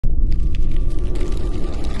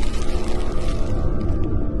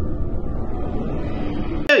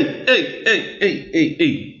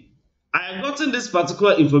Hey. I have gotten this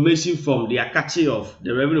particular information from the Akachi of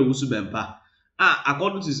the Reverend Owusu Bempeh.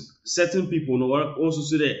 According to certain people, no, also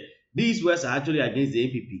say that these words are actually against the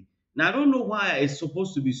NPP. Now, I don't know why it's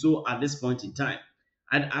supposed to be so at this point in time.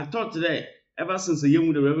 I thought today, ever since the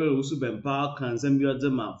young the Reverend Owusu Bempeh can send me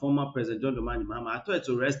former President John Dramani Mahama, I thought it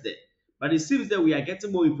to rest there. But it seems that we are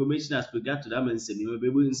getting more information as regard to that man. Say, maybe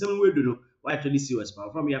in some way, do know why actually see us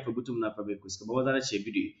from here for Butum na Fabe Kuska. But what share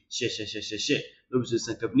video, share. No, so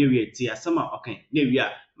send up near tea, summer, okay, near we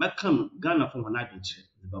are. Macam Ghana from an adventure.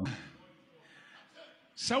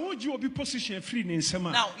 So would you be position free in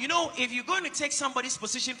summer? Now, you know, if you're going to take somebody's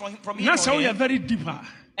position from him, that's how you're very deeper.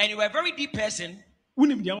 And you're a very deep person,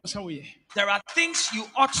 there are things you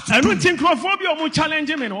ought to do. I don't think Crophobia will challenge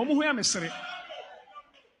him and almost.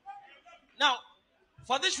 Now,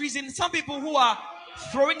 for this reason, some people who are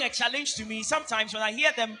throwing a challenge to me, sometimes when I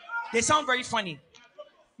hear them, they sound very funny.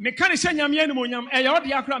 I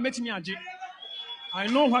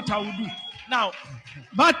know what I will do. Now,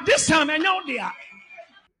 but this time I know they are.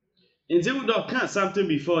 In the would have something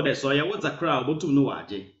before that, so I want a crowd, but to know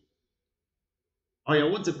Aje. Or I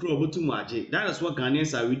want a crowd, but to Maje. That is what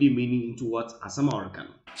Ghanaians are really meaning into what Asama Orakan.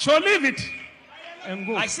 So leave it and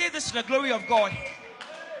go. I say this to the glory of God,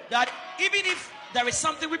 that even if there is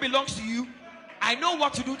something which belongs to you, I know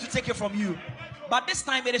what to do to take it from you. But this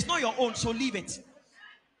time it is not your own, so leave it.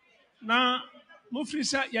 Now,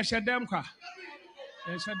 Mufrisa, Yashadamka.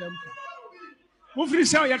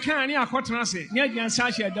 Mufrisa, you can't hear what I say. Near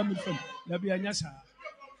Yansasha, Damufum, Labianasa.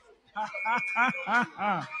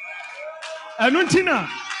 Anuntina,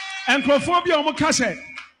 and Crophobia Mokase.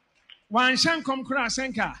 One sham come crass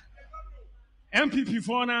anchor. NPP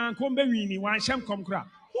for now, Combini, one sham come crap.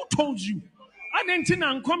 Who told you?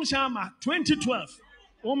 Anentina and Comshama 2012.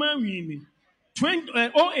 Oman Winnie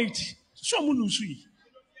 2008. So Munusui.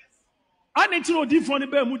 Anentino different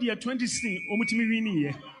Bermudia 2016. Omutimi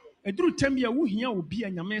Winnie. A true Tembia who here will be a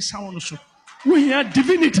Yaman sound so. We hear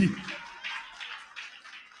divinity.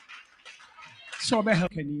 So be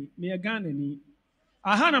helping me a gun.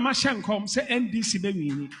 Ahana Mashankom say NDC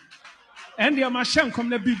Bewini. And the Mashankom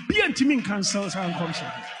the be antimin cancels and comes.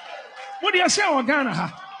 What do you say,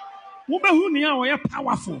 Ghana? Mubahunia were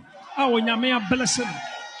powerful. Our Yamea blessing.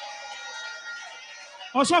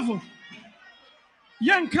 Osofo.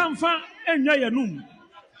 Young Kamfa and Jayanum.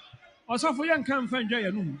 Osofo Young Kamfa and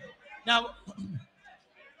Jayanum. Now,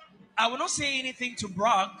 I will not say anything to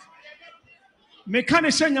brag. But I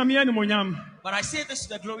say this to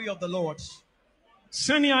the glory of the Lord.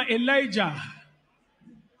 Senior Elijah.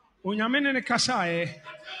 Unyamene Kasae.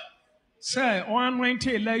 Say, one went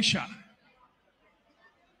to Elisha.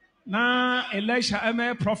 Na Elisha am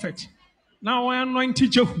a prophet. Now I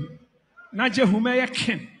anointed Jehu. Na Jehu me a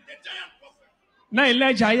king. Na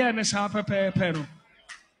Elijah ya na sa pepe.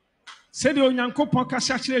 Said the Onyankopon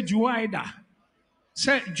kasa kire Juaida.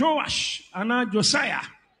 Say Joash ana Josiah.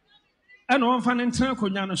 And one fan entran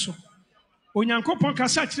konya no so. Onyankopon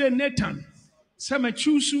kasa kire Nathan. Say me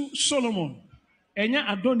choose Solomon.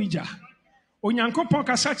 Enya Adonijah. Onyankopon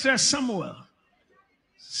kasa kire Samuel.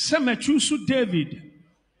 Say me choose David.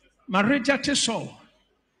 Mareja te Saul.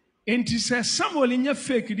 Enti say Samuel in your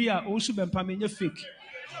fake dia Owusu Bempeh in your fake.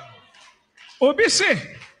 Obi say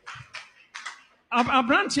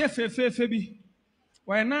Abrant here Febi.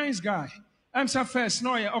 Why a nice guy. I'm so first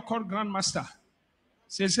no a called grandmaster.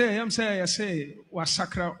 Say I'm say was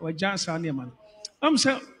sacra or Jansa Neman. I'm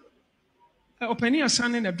say opening a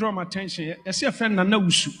son in a draw my attention. I see a friend Nana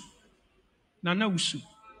Owusu.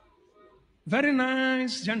 Very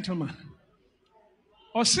nice gentleman.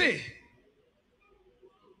 Or say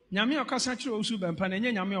Nyame okasa kire Owusu Bempeh na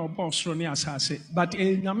nye nyame obo soro ne asase but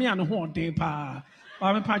nyame an ho den pa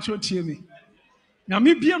ba me pa kire tie me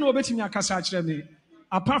nyame bia no obetimi akasa kire me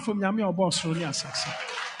apart from nyame obo soro ne asase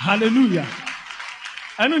hallelujah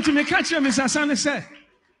anu ntimi ka kire me sasa ne se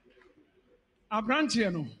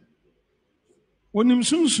abrantie no onim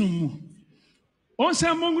sunsun mu on se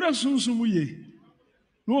mongura sunsun mu ye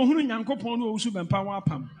no ohunu Nyankopon no Owusu Bempeh wa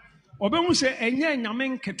apam obehu se enye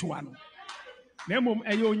nyame nketewa no.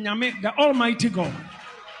 The Almighty God,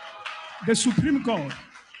 the Supreme God,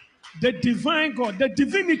 the Divine God, the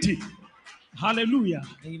Divinity. Hallelujah.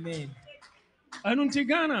 Amen. Anunti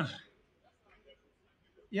Ghana,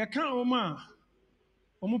 yaka oma,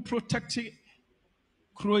 omu protect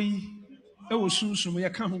kroi, Owusu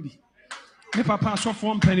yaka humbi. Ne papa so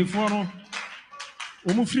form peniforo,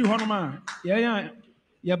 omu free honoma,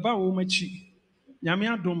 yaba omachi, nyame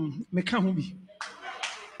adom meka humbi.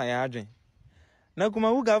 Ayadwen. Na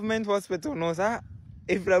kuma wu government hospital no sa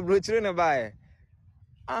if la brochire na bae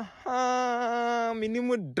Aha,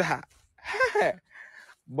 minimum da.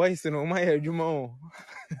 Boys no my adwuma.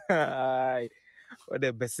 Ai, o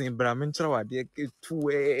de besin bra me nkyerɛ wade ke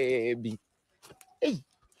tuwe bi. Ei,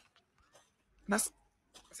 nas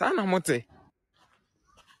sa na mote.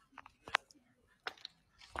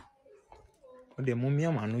 O de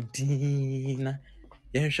momia ma no dina.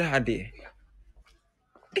 Yɛnhwɛ ade.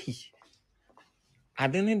 Ei,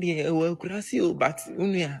 ade ne de ɛwɔ akurasi o but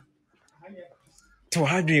unua. To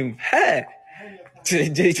her dream. Hey.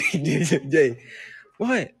 J.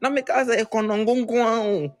 Boy, na me ka say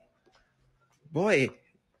konongonko. Boy,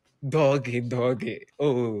 doggy.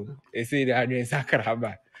 Oh, they say the address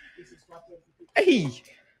sakraba. Hey,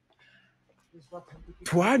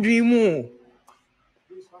 to her dream.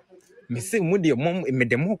 Me say mo de mom me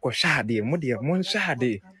de mo ko shade, mo de mo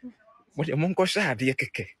shade. Mo de mo ko shade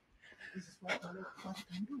keke.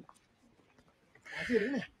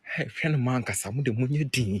 Hey, friend man kasa mo de mo nye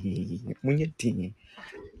din.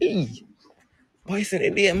 Hey, boy say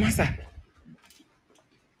the massa.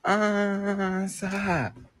 Ah,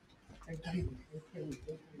 sa.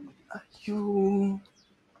 You.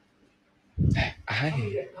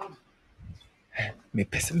 Ai. Me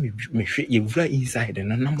person me hwe yewura inside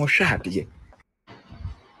na mo hwe ade.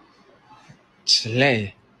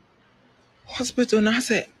 Chile. Hospital na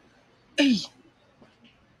say, "Hey,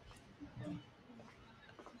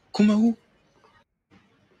 kuma hu."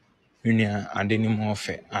 Unia ade ni mo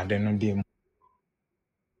fe, ade no de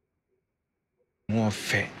mo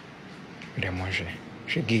fe. De mo hwe.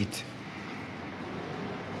 Hwe gate.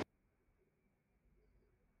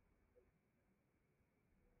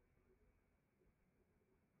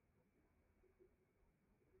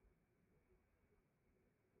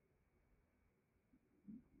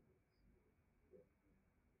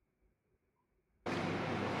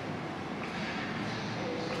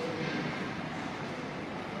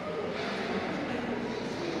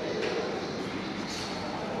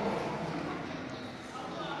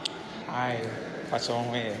 Ai, faço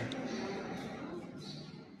um é.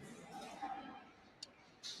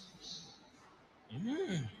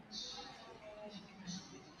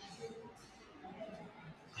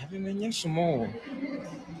 Abi menye small.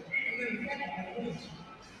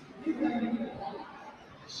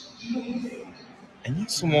 Enye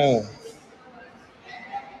small.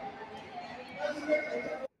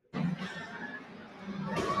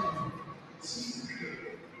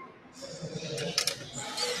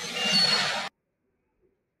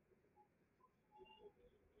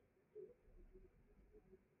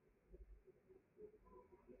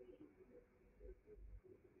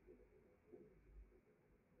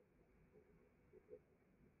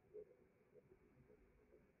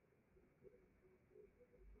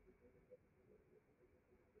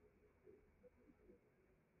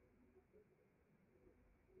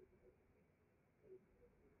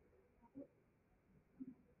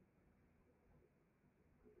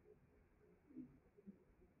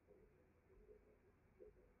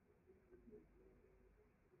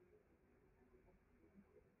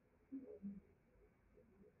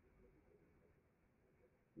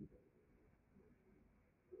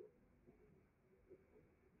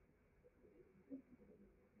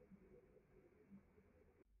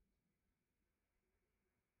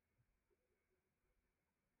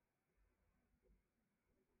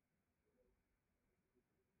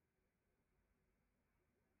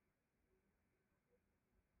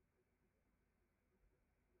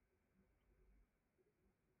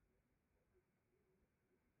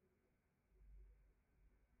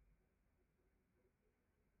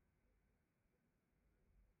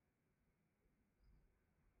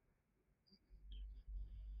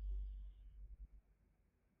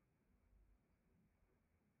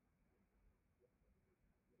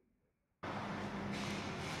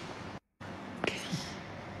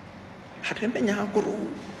 Ade benya agoro.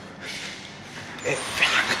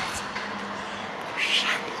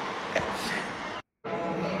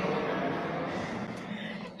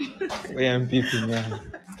 We NPP nya.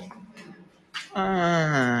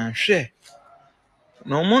 Ah, hwe.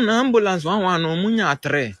 No mo na ambulance wan no munya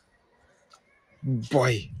 3.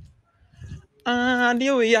 Boy. Ah,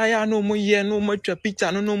 de we ya no mo ye no mo twa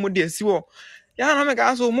picture no mo de si wo. Ya na me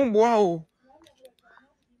ka so mo boa o.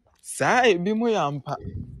 Sa ebi mo ya mpa.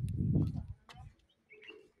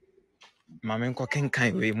 Mama nko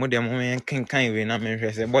kenkan we mo de mo kenkan we na me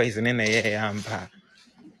hwe se boys ne na ye ya mpa.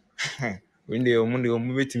 When they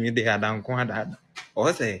omu betimi de adanko adada.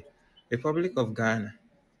 O say Republic of Ghana.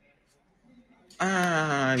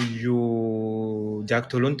 Ah, yo Jack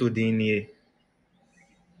Tolonto din ni.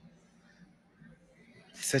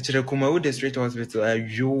 Search Kuma with the street hospital.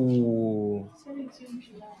 Ayo.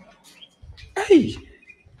 Hey.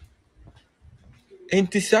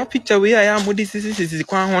 Enti saa picture we ya mudi sisi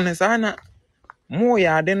kwa hone sana. Mo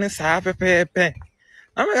ya de ne saa pepepe.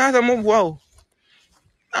 Na me ga mo bua o.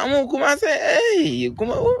 Amu kuma se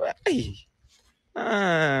kuma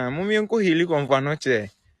mo mi enko hili konfa no che.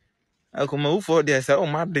 Akuma ufo de sa o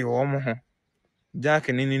ma de wo mo ho. Jack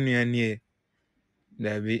ni nua ni e.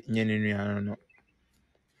 Dabi nye ni nua no.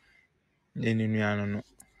 Nye ni nua no.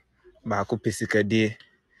 Ba ko pesikadie.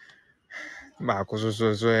 Ba ko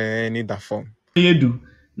so ni da form. You do.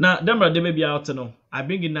 Now, them they may be out no. I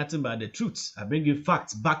bring in nothing but the truth. I bring in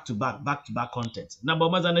facts back to back content. Now, but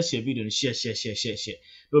mazana share video, share.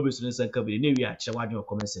 No be students and company. Maybe I share one your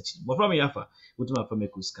comment section. But from me, Yafa, what my from a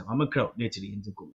kuska. I'm a crowd. Later in the